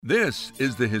This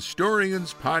is the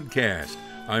Historians Podcast.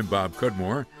 I'm Bob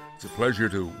Cudmore. It's a pleasure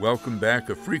to welcome back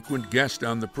a frequent guest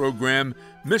on the program,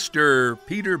 Mr.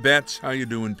 Peter Betz. How you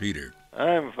doing, Peter?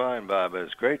 I'm fine, Bob.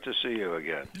 It's great to see you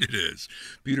again. It is.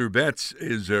 Peter Betz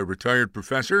is a retired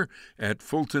professor at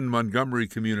Fulton Montgomery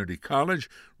Community College,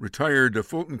 retired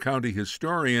Fulton County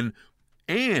historian,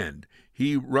 and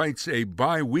he writes a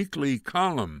bi-weekly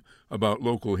column about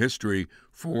local history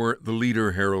for the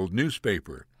Leader Herald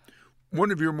newspaper. One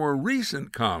of your more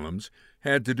recent columns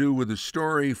had to do with a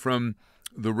story from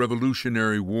the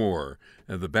Revolutionary War,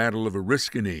 the Battle of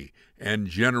Oriskany, and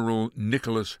General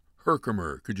Nicholas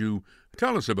Herkimer. Could you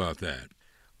tell us about that?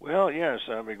 Well, yes,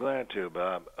 I'll be glad to,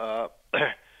 Bob.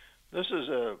 This is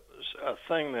a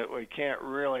thing that we can't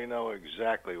really know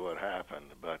exactly what happened,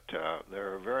 but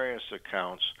there are various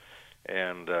accounts,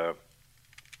 and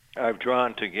I've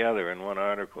drawn together in one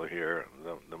article here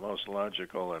the most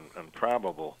logical and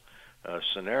probable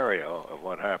scenario of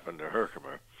what happened to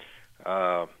Herkimer.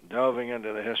 Delving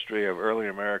into the history of early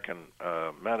American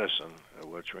medicine,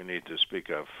 which we need to speak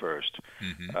of first,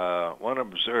 one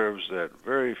observes that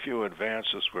very few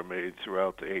advances were made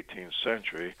throughout the 18th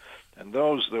century, and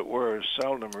those that were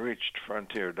seldom reached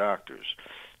frontier doctors.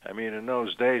 I mean, in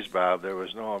those days, Bob, there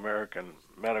was no American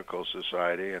Medical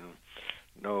Society and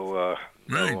no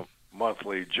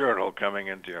monthly journal coming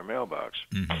into your mailbox.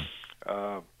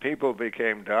 People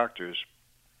became doctors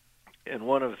in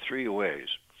one of three ways: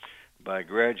 by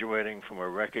graduating from a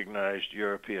recognized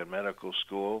European medical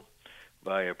school,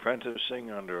 by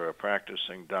apprenticing under a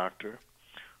practicing doctor,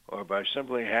 or by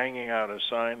simply hanging out a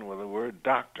sign with the word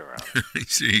doctor on it. I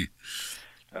see.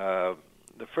 The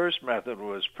first method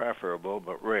was preferable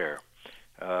but rare.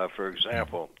 For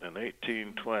example, in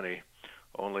 1820,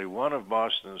 only one of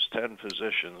Boston's 10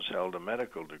 physicians held a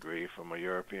medical degree from a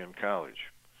European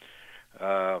college.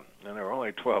 And there were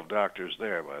only 12 doctors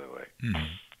there, by the way.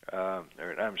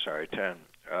 I'm sorry, 10.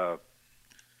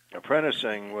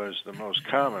 Apprenticing was the most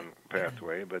common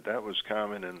pathway, but that was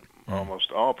common in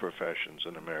almost all professions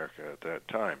in America at that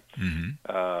time.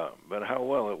 But how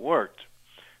well it worked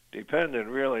depended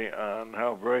really on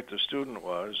how bright the student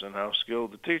was and how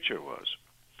skilled the teacher was.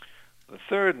 The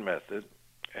third method,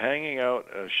 hanging out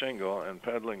a shingle and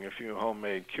peddling a few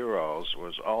homemade cure-alls,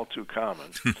 was all too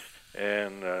common,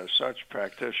 and such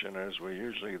practitioners were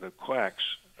usually the quacks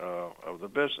of the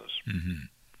business.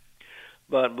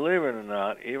 But believe it or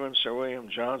not, even Sir William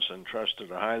Johnson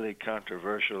trusted a highly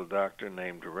controversial doctor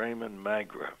named Raymond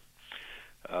Magra.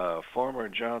 Former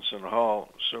Johnson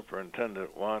Hall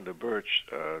Superintendent Wanda Birch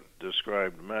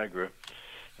described Magra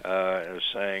as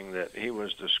saying that he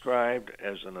was described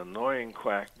as an annoying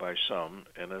quack by some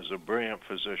and as a brilliant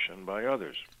physician by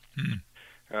others.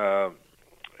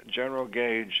 General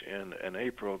Gage, in an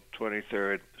April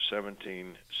 23,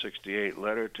 1768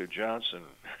 letter to Johnson,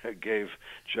 gave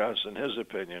Johnson his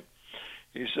opinion.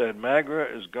 He said, "Magra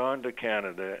is gone to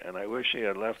Canada, and I wish he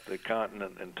had left the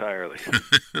continent entirely."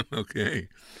 Okay.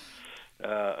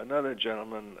 Another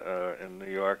gentleman in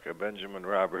New York, Benjamin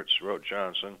Roberts, wrote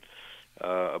Johnson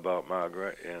about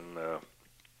Magra in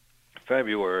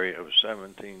February of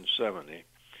 1770.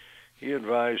 He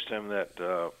advised him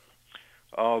that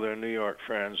all their New York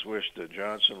friends wished that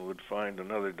Johnson would find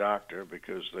another doctor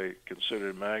because they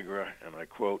considered Magra, and I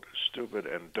quote, "stupid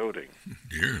and doting."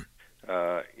 Dear.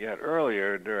 Yet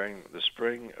earlier, during the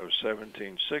spring of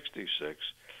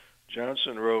 1766,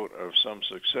 Johnson wrote of some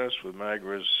success with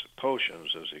Magra's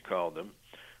potions, as he called them,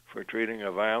 for treating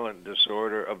a violent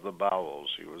disorder of the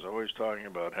bowels. He was always talking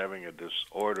about having a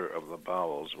disorder of the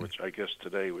bowels, which I guess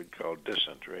today we'd call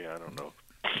dysentery. I don't know.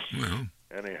 Well.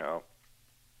 Anyhow,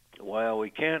 while we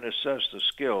can't assess the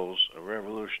skills of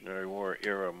Revolutionary War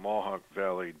era Mohawk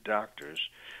Valley doctors,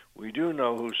 we do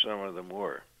know who some of them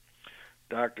were.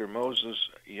 Dr. Moses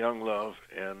Younglove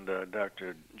and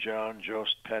Dr. John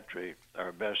Jost Petrie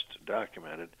are best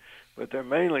documented, but they're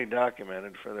mainly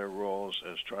documented for their roles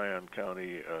as Tryon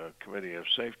County Committee of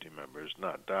Safety members,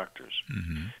 not doctors.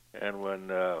 And when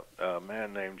a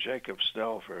man named Jacob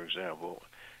Stell, for example,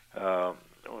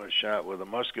 was shot with a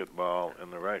musket ball in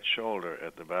the right shoulder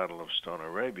at the Battle of Stone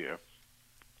Arabia,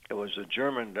 it was a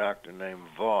German doctor named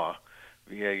Vaugh,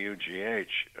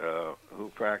 V-A-U-G-H, who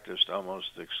practiced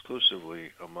almost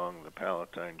exclusively among the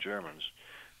Palatine Germans,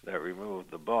 that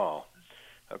removed the ball.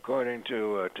 According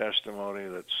to testimony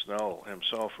that Snell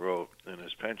himself wrote in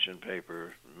his pension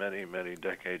paper many, many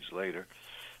decades later,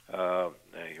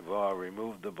 Vaugh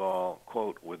removed the ball,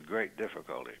 quote, with great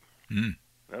difficulty. In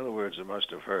other words, it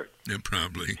must have hurt. Yeah,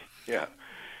 probably. Yeah.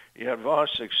 Yet Vaugh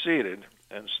succeeded,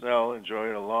 and Snell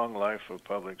enjoyed a long life of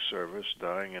public service,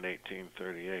 dying in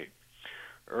 1838.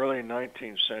 Early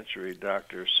 19th century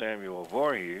Dr. Samuel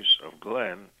Voorhees of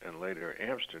Glen and later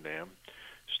Amsterdam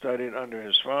studied under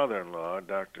his father-in-law,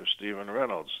 Dr. Stephen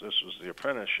Reynolds. This was the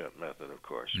apprenticeship method, of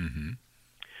course. Mm-hmm.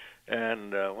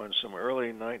 And when some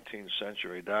early 19th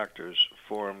century doctors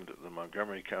formed the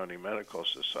Montgomery County Medical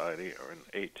Society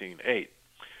in 1808,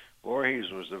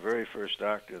 Voorhees was the very first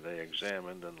doctor they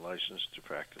examined and licensed to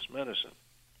practice medicine.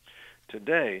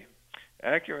 Today,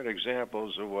 accurate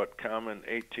examples of what common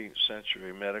 18th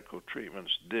century medical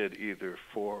treatments did either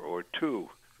for or to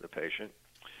the patient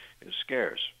is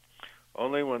scarce.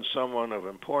 Only when someone of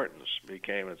importance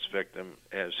became its victim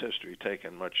has history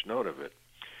taken much note of it.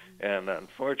 And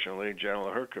unfortunately,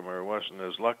 General Herkimer wasn't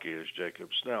as lucky as Jacob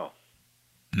Snell.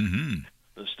 Mm-hmm.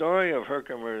 The story of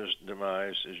Herkimer's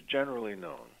demise is generally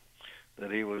known,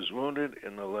 that he was wounded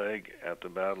in the leg at the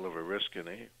Battle of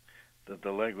Oriskany, that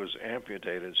the leg was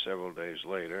amputated several days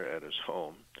later at his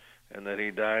home, and that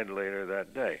he died later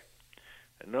that day.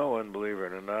 And no one, believe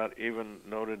it or not, even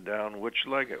noted down which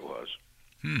leg it was.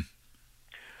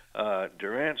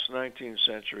 Durant's 19th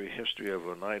century history of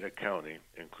Oneida County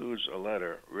includes a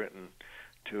letter written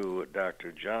to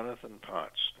Dr. Jonathan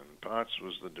Potts. And Potts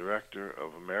was the director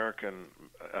of American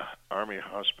Army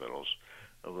Hospitals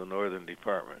of the Northern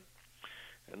Department.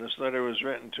 And this letter was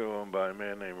written to him by a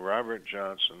man named Robert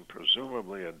Johnson,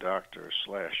 presumably a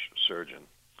doctor/surgeon,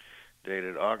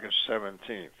 dated August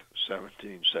 17th,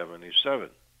 1777.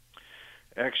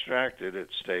 Extracted,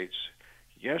 it states,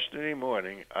 "Yesterday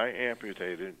morning I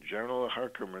amputated General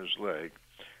Herkimer's leg,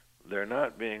 there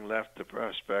not being left the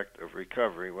prospect of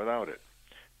recovery without it.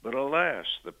 But alas,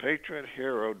 the patriot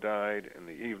hero died in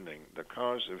the evening. The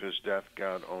cause of his death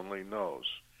God only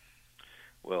knows."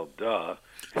 Well, duh.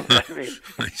 I mean,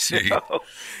 I see.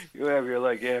 You have your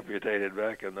leg amputated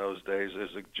back in those days.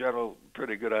 There's a general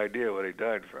pretty good idea what he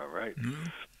died from, right? Mm-hmm.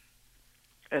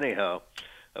 Anyhow,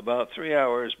 about 3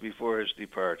 hours before his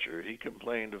departure, he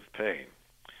complained of pain.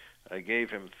 I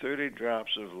gave him 30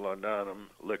 drops of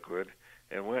laudanum liquid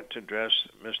and went to dress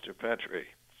Mr. Petrie.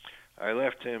 I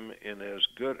left him in as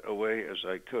good a way as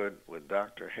I could with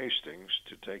Dr. Hastings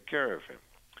to take care of him.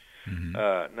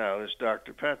 Mm-hmm. Now, this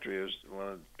Dr. Petrie is one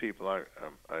of the people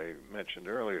I mentioned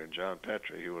earlier, John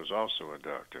Petrie, who was also a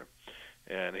doctor.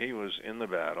 And he was in the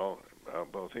battle.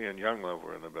 Both he and Younglove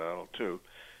were in the battle, too.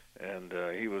 And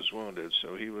he was wounded,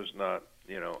 so he was not,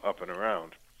 up and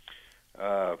around.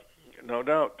 No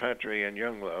doubt Petrie and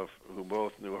Younglove, who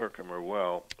both knew Herkimer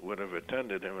well, would have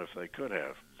attended him if they could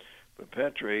have. But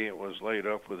Petrie was laid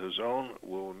up with his own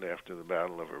wound after the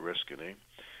Battle of Oriskany,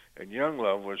 and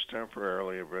Younglove was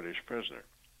temporarily a British prisoner.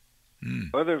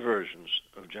 Other versions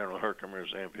of General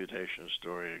Herkimer's amputation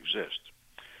story exist.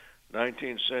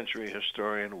 19th century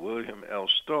historian William L.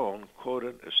 Stone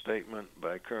quoted a statement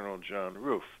by Colonel John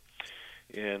Roof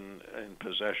in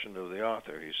possession of the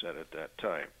author, he said at that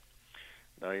time.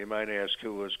 Now, you might ask,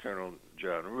 who was Colonel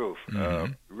John Roof?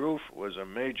 Mm-hmm. Roof was a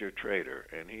major trader,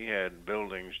 and he had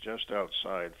buildings just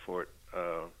outside Fort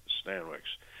Stanwix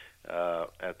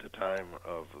at the time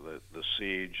of the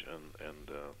siege and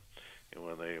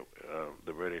when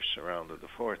the British surrounded the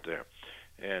fort there.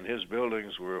 And his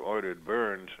buildings were ordered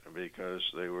burned because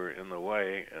they were in the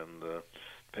way, and the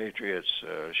Patriots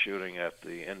shooting at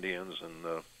the Indians and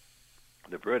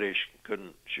the British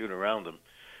couldn't shoot around them.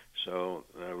 So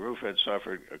Roof had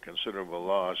suffered a considerable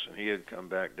loss, and he had come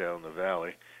back down the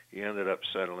valley. He ended up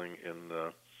settling in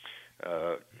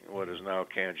what is now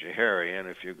Cangahary, and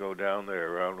if you go down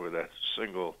there around where that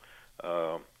single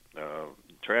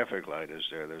traffic light is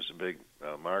there's a big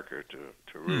marker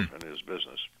to Roof and his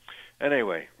business.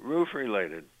 Anyway, Roof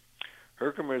related,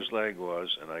 Herkimer's leg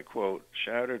was, and I quote,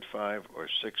 shattered 5 or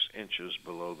 6 inches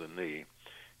below the knee,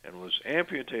 and was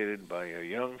amputated by a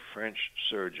young French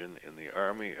surgeon in the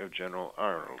army of General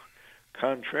Arnold,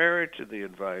 contrary to the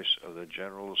advice of the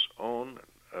general's own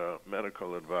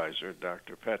medical advisor,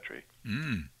 Dr. Petrie.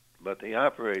 But the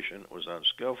operation was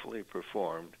unskillfully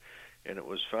performed, and it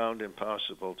was found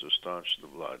impossible to staunch the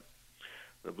blood.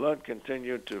 The blood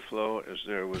continued to flow as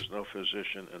there was no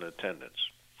physician in attendance.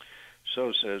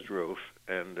 So says Roof,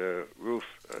 and Roof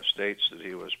states that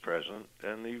he was present,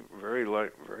 and he very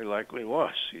likely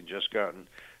was. He'd just gotten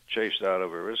chased out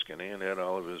of Oriskany and had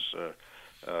all of his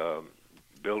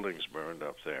buildings burned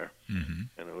up there, and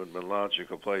it would have been a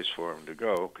logical place for him to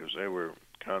go because they were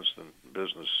constant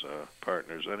business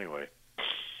partners anyway.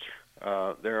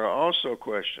 There are also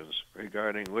questions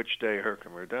regarding which day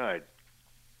Herkimer died.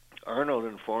 Arnold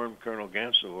informed Colonel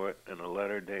Gansevoort in a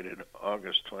letter dated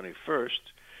August 21st,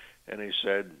 and he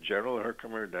said, General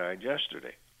Herkimer died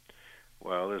yesterday.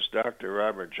 While this Dr.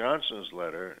 Robert Johnson's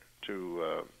letter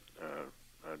to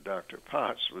Dr.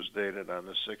 Potts, was dated on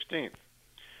the 16th.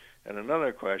 And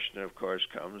another question, of course,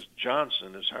 comes,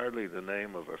 Johnson is hardly the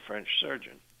name of a French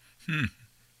surgeon.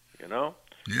 You know?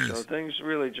 Yes. So things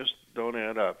really just don't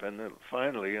add up. And then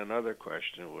finally, another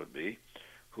question would be,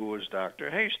 who was Dr.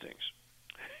 Hastings?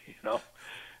 You know?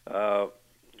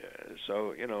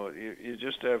 So, you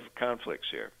just have conflicts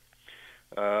here.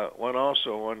 One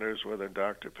also wonders whether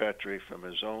Dr. Petrie, from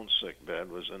his own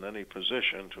sickbed, was in any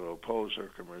position to oppose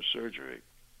Herkimer's surgery.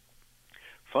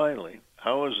 Finally,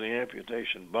 how was the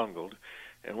amputation bungled,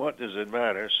 and what does it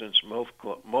matter since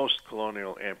most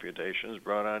colonial amputations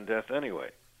brought on death anyway?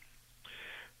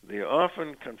 The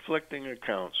often conflicting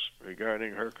accounts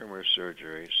regarding Herkimer's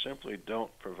surgery simply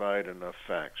don't provide enough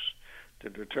facts to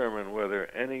determine whether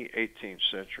any 18th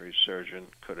century surgeon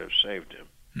could have saved him.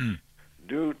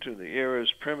 Due to the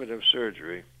era's primitive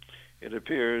surgery, it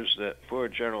appears that poor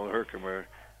General Herkimer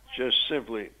just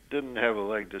simply didn't have a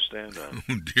leg to stand on.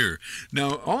 Oh, dear.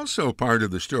 Now, also part of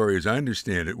the story, as I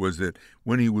understand it, was that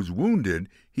when he was wounded,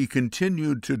 he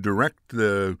continued to direct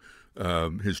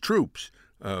his troops.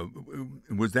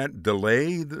 Was that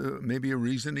delay maybe a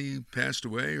reason he passed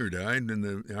away or died in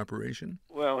the operation?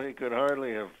 Well, he could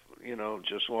hardly have,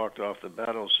 just walked off the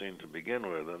battle scene to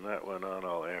begin with, and that went on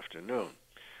all afternoon.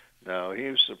 Now,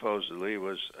 he supposedly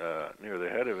was near the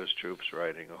head of his troops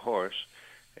riding a horse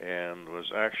and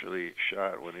was actually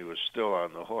shot when he was still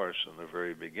on the horse in the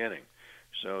very beginning.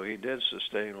 So he did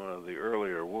sustain one of the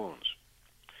earlier wounds.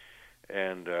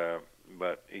 And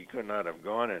but he could not have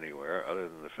gone anywhere other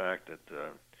than the fact that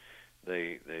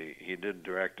he did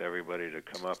direct everybody to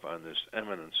come up on this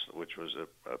eminence, which was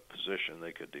a position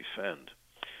they could defend,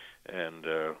 and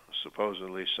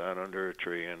supposedly sat under a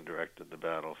tree and directed the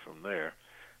battle from there,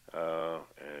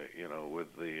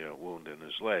 with the wound in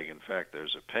his leg. In fact,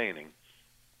 there's a painting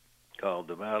called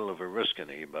The Battle of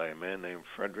Oriskany by a man named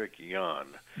Frederick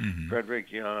Jahn. Mm-hmm. Frederick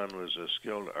Jahn was a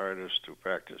skilled artist who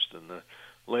practiced in the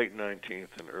late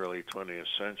 19th and early 20th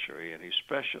century, and he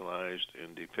specialized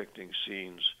in depicting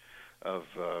scenes of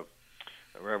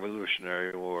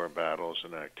Revolutionary War battles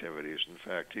and activities. In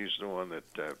fact, he's the one that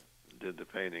did the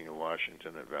painting of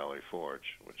Washington at Valley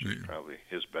Forge, which is probably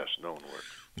his best-known work.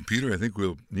 Well, Peter, I think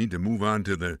we'll need to move on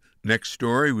to the next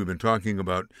story. We've been talking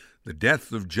about the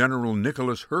death of General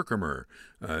Nicholas Herkimer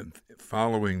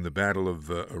following the Battle of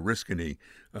Oriskany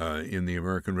in the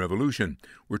American Revolution.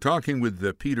 We're talking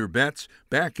with Peter Betz.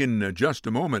 Back in just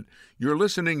a moment. You're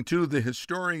listening to the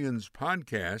Historians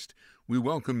Podcast. We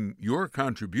welcome your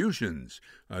contributions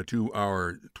to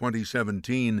our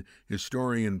 2017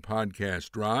 Historian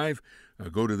Podcast Drive.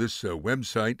 Go to this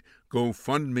website,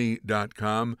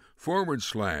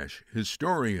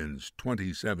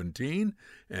 gofundme.com/historians2017,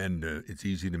 and it's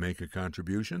easy to make a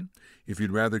contribution. If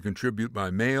you'd rather contribute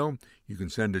by mail, you can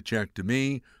send a check to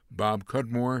me, Bob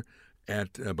Cudmore,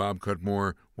 at Bob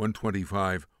Cudmore,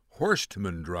 125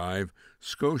 Horstman Drive,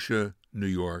 Scotia, New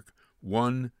York,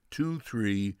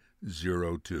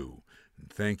 12302.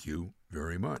 Thank you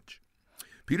very much.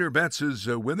 Peter Betz is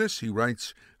with us. He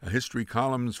writes history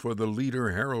columns for the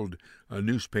Leader Herald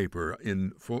newspaper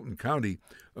in Fulton County,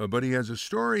 but he has a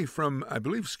story from, I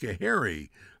believe, Schoharie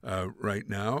right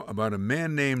now about a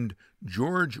man named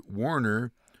George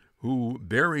Warner who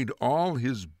buried all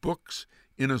his books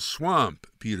in a swamp,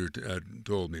 Peter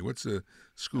told me. What's the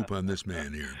scoop on this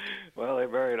man here? Well, they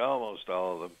buried almost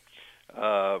all of them.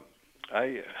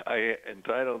 I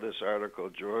entitled this article,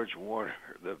 George Warner,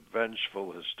 the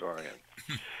Vengeful Historian.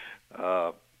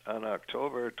 On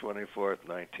October 24th,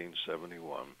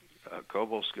 1971, a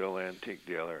Cobleskill antique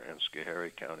dealer and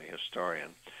Schoharie County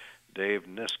historian, Dave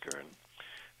Niskern,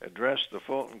 addressed the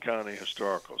Fulton County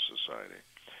Historical Society,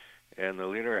 and the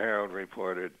Leader Herald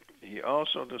reported he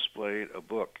also displayed a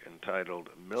book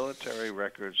entitled Military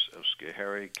Records of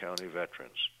Schoharie County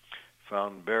Veterans,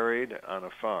 found buried on a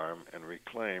farm and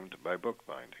reclaimed by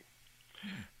bookbinding.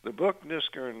 The book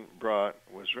Niskern brought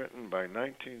was written by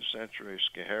 19th century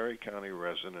Schoharie County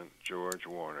resident George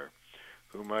Warner,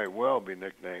 who might well be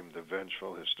nicknamed the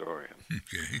Vengeful Historian.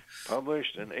 Okay.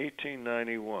 Published in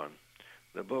 1891,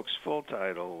 the book's full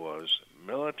title was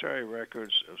Military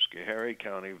Records of Schoharie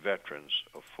County Veterans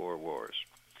of Four Wars.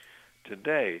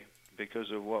 Today,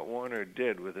 because of what Warner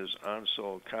did with his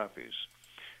unsold copies,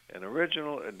 an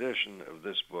original edition of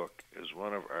this book is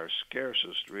one of our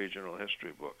scarcest regional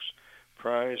history books,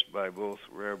 prized by both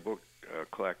rare book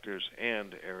collectors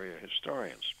and area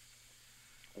historians.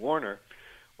 Warner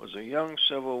was a young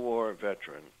Civil War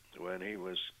veteran when he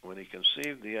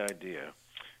conceived the idea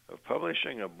of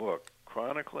publishing a book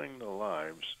chronicling the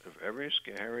lives of every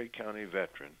Schoharie County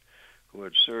veteran who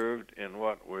had served in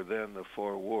what were then the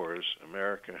four wars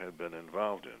America had been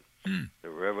involved in. the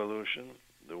Revolution,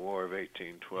 the War of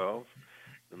 1812,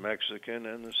 the Mexican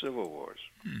and the Civil Wars.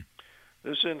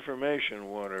 This information,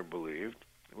 Warner believed,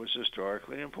 was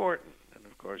historically important, and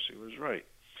of course he was right.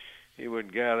 He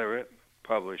would gather it,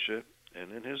 publish it,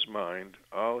 and in his mind,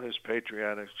 all his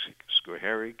patriotic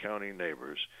Schoharie County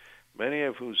neighbors, many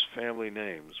of whose family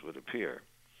names would appear,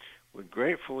 would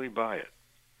gratefully buy it.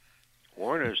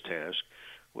 Warner's task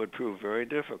would prove very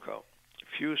difficult.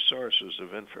 Few sources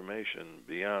of information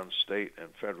beyond state and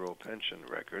federal pension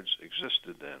records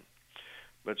existed then,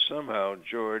 but somehow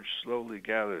George slowly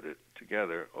gathered it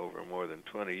together over more than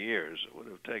 20 years. It would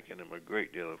have taken him a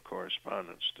great deal of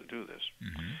correspondence to do this.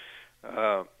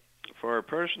 For a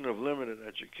person of limited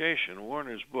education,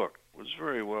 Warner's book was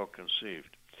very well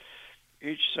conceived.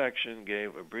 Each section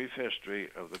gave a brief history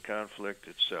of the conflict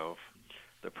itself,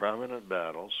 the prominent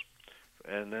battles,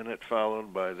 and then it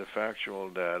followed by the factual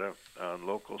data on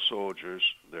local soldiers,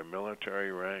 their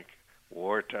military rank,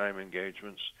 wartime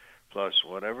engagements, plus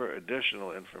whatever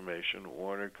additional information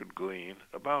Warner could glean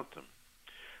about them.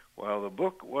 While the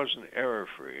book wasn't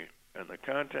error-free and the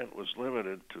content was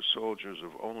limited to soldiers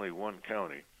of only one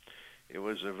county, it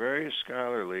was a very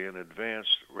scholarly and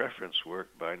advanced reference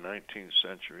work by 19th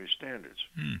century standards.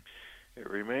 It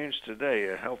remains today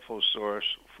a helpful source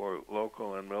for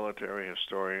local and military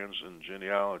historians and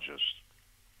genealogists.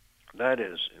 That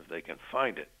is, if they can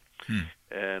find it.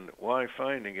 And why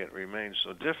finding it remains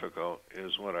so difficult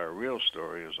is what our real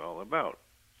story is all about.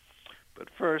 But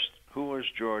first, who was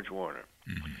George Warner?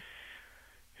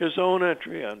 His own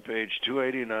entry on page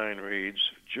 289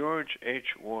 reads, George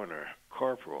H. Warner,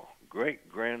 Corporal,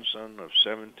 great-grandson of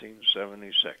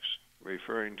 1776,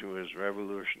 referring to his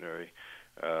Revolutionary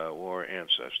War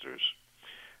ancestors.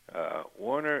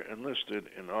 Warner enlisted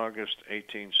in August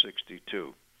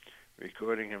 1862,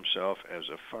 recording himself as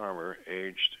a farmer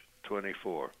aged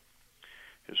 24.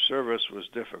 His service was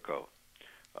difficult.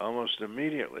 Almost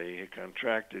immediately, he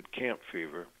contracted camp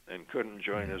fever and couldn't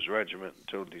join his regiment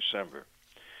until December.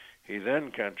 He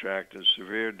then contracted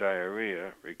severe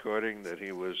diarrhea, recording that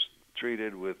he was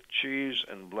treated with cheese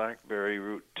and blackberry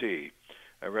root tea.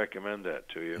 I recommend that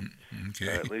to you,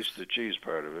 at least the cheese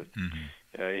part of it.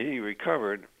 He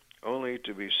recovered, only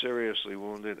to be seriously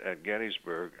wounded at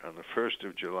Gettysburg on the 1st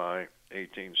of July,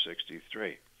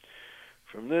 1863.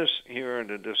 From this, he earned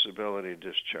a disability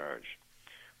discharge.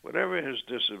 Whatever his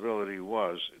disability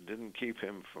was, it didn't keep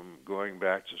him from going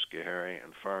back to Schoharie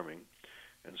and farming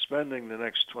and spending the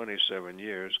next 27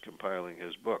 years compiling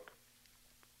his book.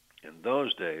 In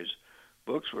those days,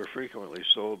 books were frequently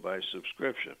sold by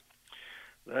subscription.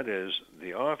 That is,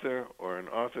 the author or an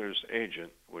author's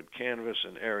agent would canvass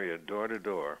an area door to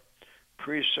door,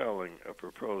 pre-selling a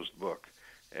proposed book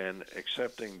and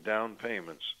accepting down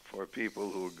payments for people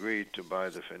who agreed to buy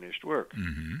the finished work.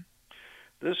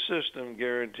 This system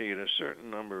guaranteed a certain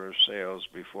number of sales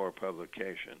before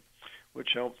publication,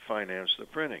 which helped finance the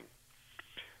printing.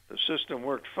 The system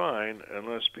worked fine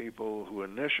unless people who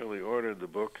initially ordered the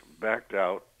book backed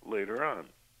out later on.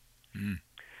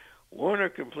 Warner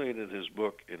completed his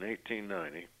book in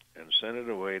 1890 and sent it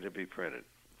away to be printed.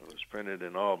 It was printed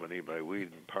in Albany by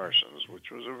Weed and Parsons,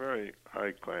 which was a very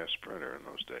high-class printer in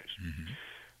those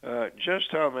days.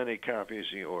 Just how many copies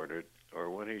he ordered or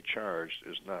what he charged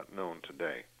is not known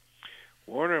today.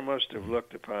 Warner must have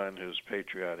looked upon his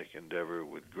patriotic endeavor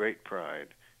with great pride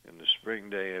in the spring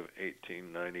day of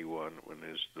 1891 when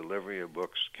his delivery of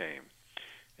books came.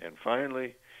 And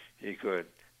finally, he could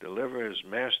deliver his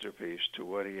masterpiece to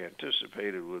what he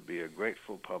anticipated would be a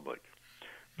grateful public.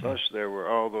 Plus, there were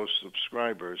all those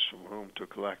subscribers from whom to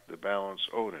collect the balance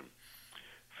owed him.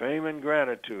 Fame and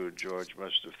gratitude, George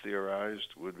must have theorized,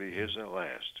 would be his at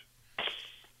last.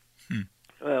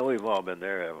 Well, we've all been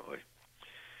there, haven't we?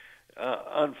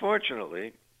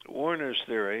 Unfortunately, Warner's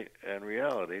theory and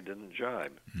reality didn't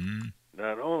jibe.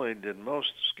 Not only did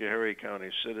most Schoharie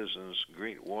County citizens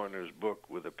greet Warner's book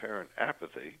with apparent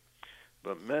apathy,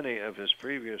 but many of his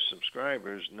previous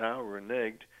subscribers now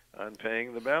reneged on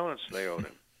paying the balance they owed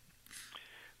him.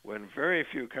 When very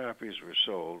few copies were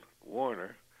sold,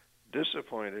 Warner,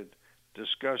 disappointed,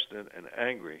 disgusted, and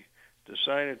angry,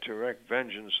 decided to wreak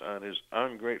vengeance on his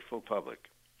ungrateful public.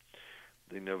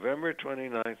 The November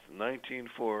 29,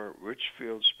 1904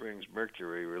 Richfield Springs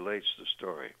Mercury relates the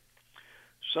story.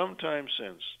 Sometime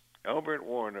since, Albert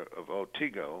Warner of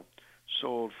Otsego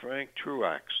sold Frank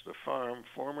Truax the farm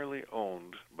formerly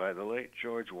owned by the late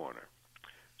George Warner.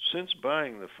 Since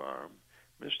buying the farm,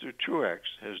 Mr. Truax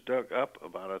has dug up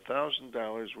about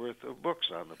 $1,000 worth of books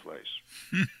on the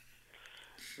place.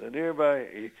 The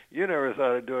nearby, you never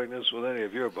thought of doing this with any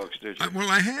of your books, did you? Well,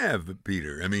 I have,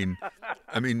 Peter.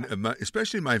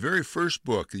 Especially my very first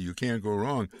book, You Can't Go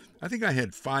Wrong. I think I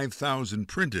had 5,000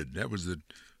 printed. That was a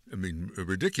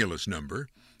ridiculous number,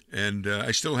 and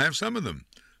I still have some of them.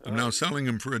 I'm now selling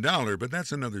them for $1, but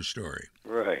that's another story.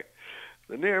 Right.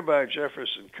 The nearby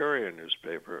Jefferson Courier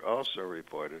newspaper also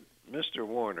reported Mr.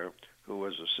 Warner, who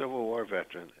was a Civil War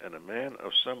veteran and a man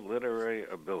of some literary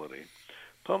ability,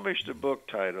 published a book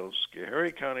titled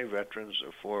Schoharie County Veterans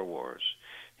of Four Wars.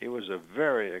 He was a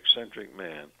very eccentric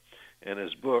man, and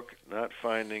his book, not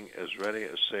finding as ready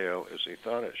a sale as he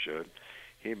thought it should,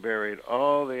 he buried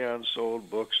all the unsold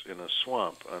books in a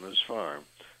swamp on his farm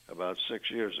about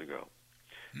 6 years ago.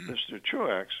 Mr.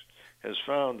 Truax has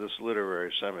found this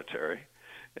literary cemetery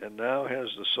and now has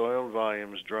the soiled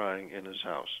volumes drying in his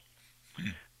house.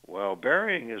 While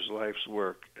burying his life's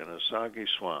work in a soggy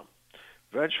swamp,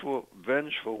 vengeful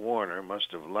Warner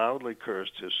must have loudly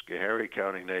cursed his Schoharie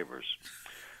County neighbors.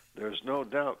 There's no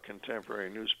doubt contemporary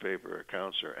newspaper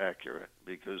accounts are accurate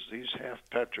because these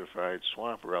half-petrified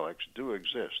swamp relics do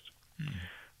exist.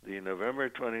 The November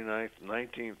 29,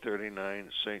 1939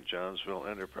 St. Johnsville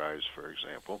Enterprise, for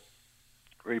example,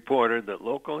 reported that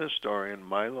local historian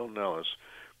Milo Nellis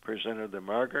presented the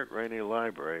Margaret Rainey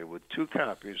Library with 2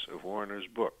 copies of Warner's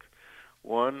book,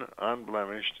 one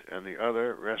unblemished and the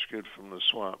other rescued from the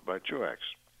swamp by Truax.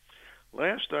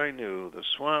 Last I knew, the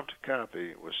swamped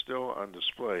copy was still on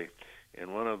display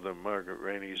in one of the Margaret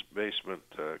Rainey's basement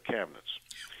cabinets.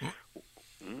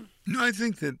 No, I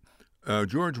think that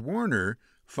George Warner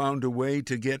found a way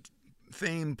to get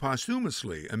fame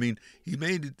posthumously. He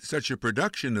made such a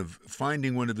production of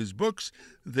finding one of his books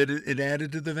that it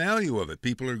added to the value of it.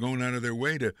 People are going out of their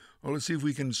way to, let's see if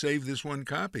we can save this one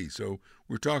copy. So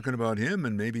we're talking about him,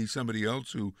 and maybe somebody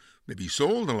else who maybe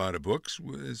sold a lot of books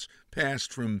was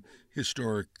passed from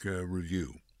historic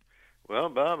review. Well,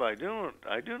 Bob, I do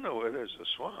know where there's a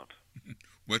swamp.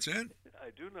 What's that? I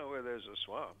do know where there's a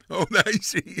swamp. Oh, I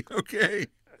see. Okay.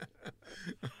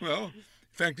 Well,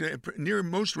 in fact, near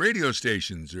most radio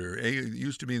stations, it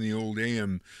used to be in the old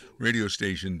AM radio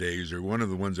station days, or one of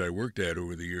the ones I worked at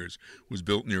over the years, was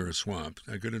built near a swamp.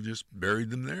 I could have just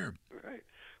buried them there. Right.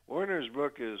 Warner's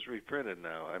book is reprinted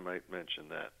now, I might mention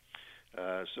that,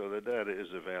 so the data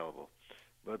is available.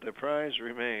 But the prize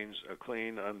remains a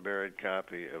clean, unburied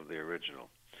copy of the original.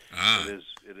 It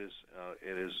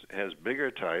has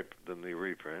bigger type than the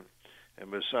reprint, and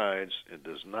besides, it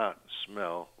does not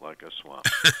smell like a swamp.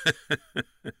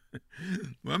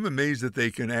 Well, I'm amazed that they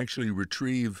can actually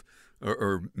retrieve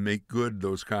or make good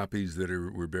those copies that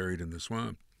were buried in the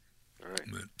swamp. All right.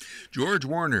 But George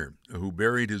Warner, who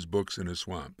buried his books in a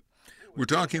swamp. We're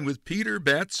talking with Peter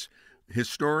Betz,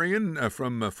 historian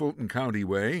from Fulton County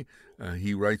Way.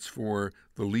 He writes for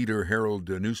the Leader Herald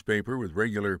newspaper with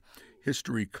regular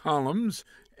history columns.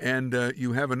 And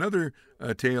you have another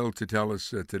tale to tell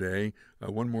us today,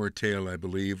 one more tale, I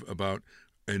believe, about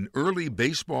an early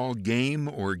baseball game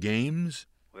or games.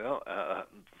 Well,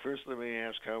 first let me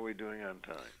ask, how are we doing on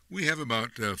time? We have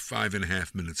about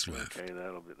 5.5 minutes left. Okay,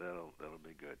 that'll be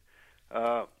good.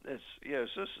 This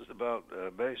is about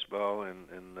baseball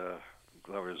in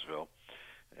Gloversville,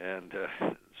 and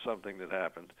something that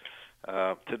happened.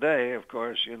 Today, of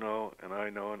course, you know, and I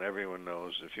know, and everyone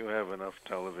knows, if you have enough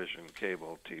television,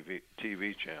 cable,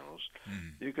 TV channels,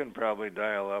 you can probably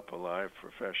dial up a live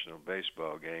professional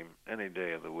baseball game any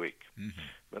day of the week.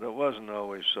 But it wasn't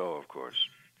always so, of course.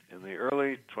 In the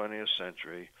early 20th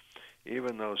century,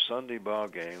 even though Sunday ball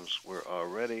games were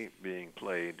already being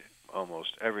played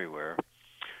almost everywhere,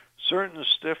 certain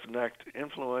stiff-necked,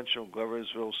 influential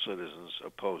Gloversville citizens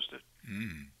opposed it.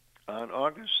 On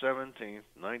August 17,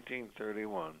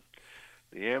 1931,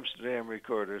 the Amsterdam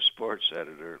Recorder sports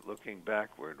editor, looking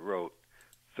backward, wrote,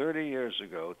 30 years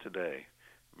ago today,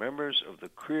 members of the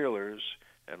Creelers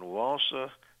and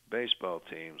Walsa baseball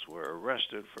teams were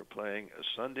arrested for playing a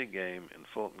Sunday game in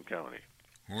Fulton County.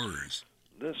 Horrors.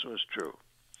 This was true.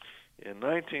 In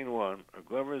 1901, a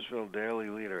Gloversville Daily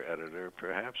Leader editor,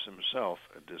 perhaps himself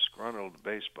a disgruntled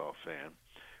baseball fan,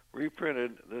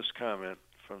 reprinted this comment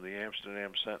from the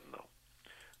Amsterdam Sentinel.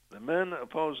 The men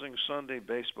opposing Sunday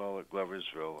baseball at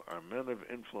Gloversville are men of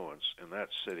influence in that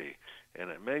city, and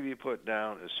it may be put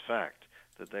down as fact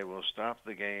that they will stop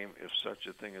the game if such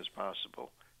a thing is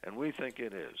possible, and we think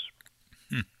it is.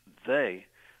 They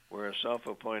were a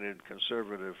self-appointed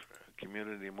conservative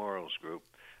community morals group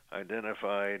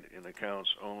identified in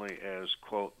accounts only as,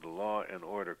 quote, the Law and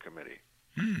Order Committee,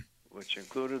 which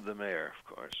included the mayor,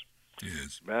 of course.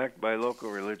 Yes. Backed by local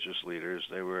religious leaders,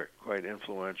 they were quite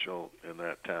influential in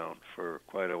that town for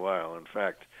quite a while. In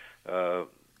fact,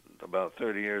 about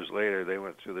 30 years later, they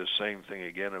went through the same thing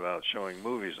again about showing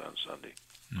movies on Sunday.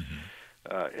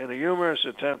 In a humorous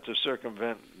attempt to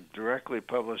circumvent directly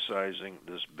publicizing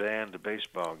this banned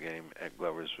baseball game at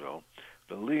Gloversville,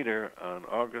 the leader on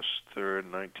August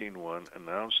 3rd, 1901,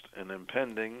 announced an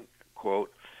impending,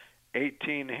 quote,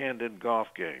 18-handed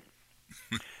golf game.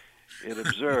 It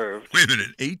observed... Wait a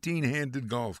minute, 18-handed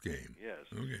golf game. Yes.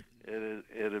 Okay.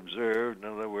 It observed, in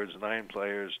other words, 9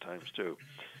 players times 2.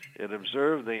 It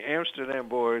observed the Amsterdam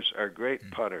boys are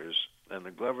great putters, and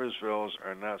the Gloversvilles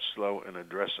are not slow in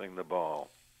addressing the ball.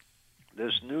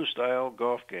 This new style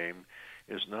golf game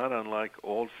is not unlike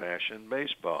old-fashioned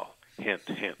baseball. Hint,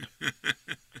 hint.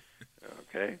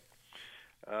 Okay.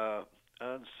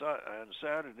 On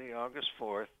Saturday, August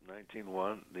 4th,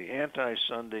 1901, the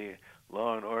Anti-Sunday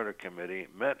Law and Order Committee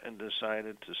met and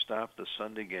decided to stop the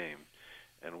Sunday game,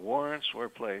 and warrants were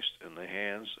placed in the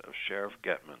hands of Sheriff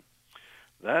Getman.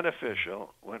 That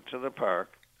official went to the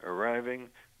park, arriving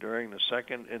during the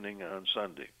second inning on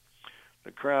Sunday.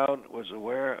 The crowd was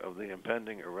aware of the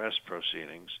impending arrest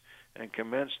proceedings and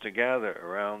commenced to gather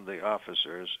around the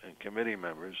officers and committee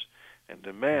members and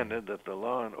demanded that the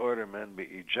law and order men be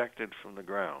ejected from the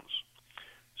grounds.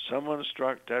 Someone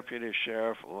struck Deputy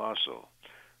Sheriff Lossell.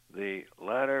 The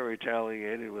latter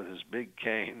retaliated with his big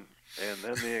cane, and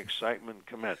then the excitement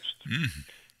commenced.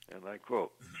 And I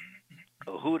quote,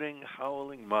 "A hooting,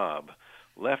 howling mob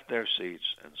left their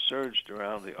seats and surged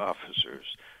around the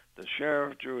officers. The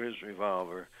sheriff drew his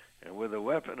revolver, and with a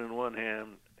weapon in one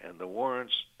hand and the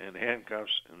warrants and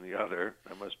handcuffs in the other,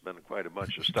 there must have been quite a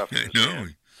bunch of stuff in his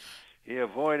hand,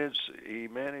 he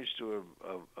managed to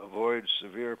avoid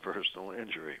severe personal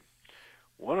injury.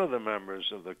 One of the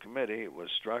members of the committee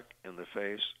was struck in the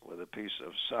face with a piece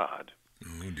of sod.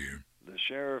 Oh, dear. The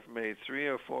sheriff made 3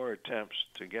 or 4 attempts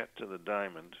to get to the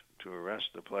diamond to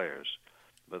arrest the players,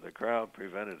 but the crowd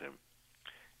prevented him.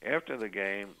 After the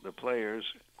game, the players,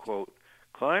 quote,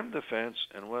 climbed the fence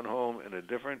and went home in a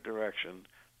different direction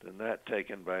than that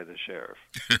taken by the sheriff.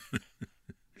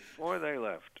 Before they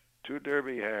left, 2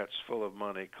 derby hats full of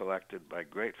money collected by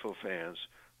grateful fans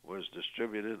was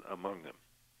distributed among them.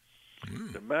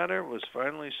 The matter was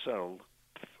finally settled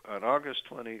on August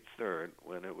 23rd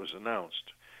when it was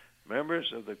announced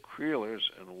members of the Creelers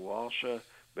and Walsha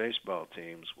baseball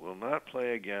teams will not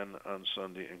play again on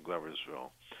Sunday in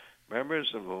Gloversville.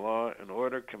 Members of the Law and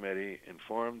Order Committee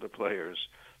informed the players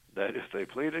that if they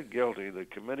pleaded guilty, the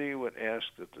committee would ask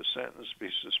that the sentence be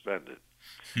suspended.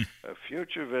 A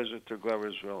future visit to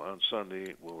Gloversville on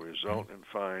Sunday will result in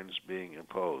fines being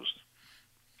imposed.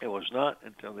 It was not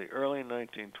until the early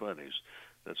 1920s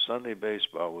that Sunday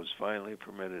baseball was finally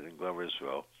permitted in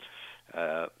Gloversville,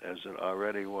 as it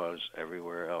already was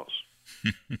everywhere else.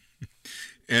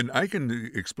 And I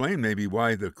can explain maybe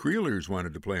why the Creelers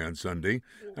wanted to play on Sunday.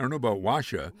 I don't know about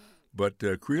Washa, but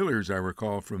Creelers, I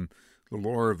recall from the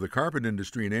lore of the carpet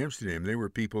industry in Amsterdam, they were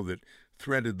people that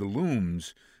threaded the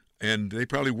looms, and they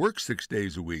probably worked 6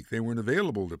 days a week. They weren't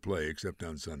available to play except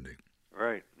on Sunday.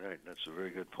 Right. That's a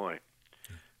very good point.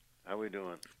 How are we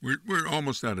doing? We're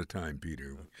almost out of time,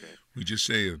 Peter. Okay. We just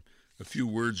say a few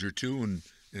words or two,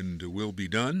 and we'll be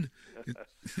done.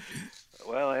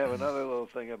 Well, I have another little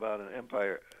thing about an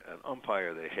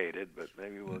umpire they hated, but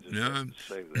maybe we'll just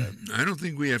save that. I don't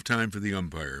think we have time for the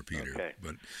umpire, Peter. Okay.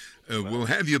 But we'll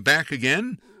have you back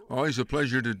again. Always a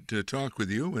pleasure to talk with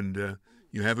you, and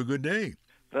you have a good day.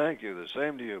 Thank you. The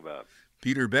same to you, Bob.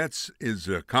 Peter Betz is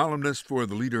a columnist for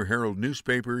the Leader Herald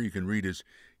newspaper. You can read his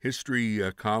history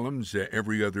columns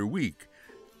every other week.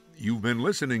 You've been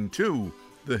listening to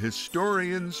the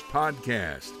Historians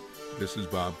Podcast. This is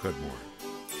Bob Cudmore.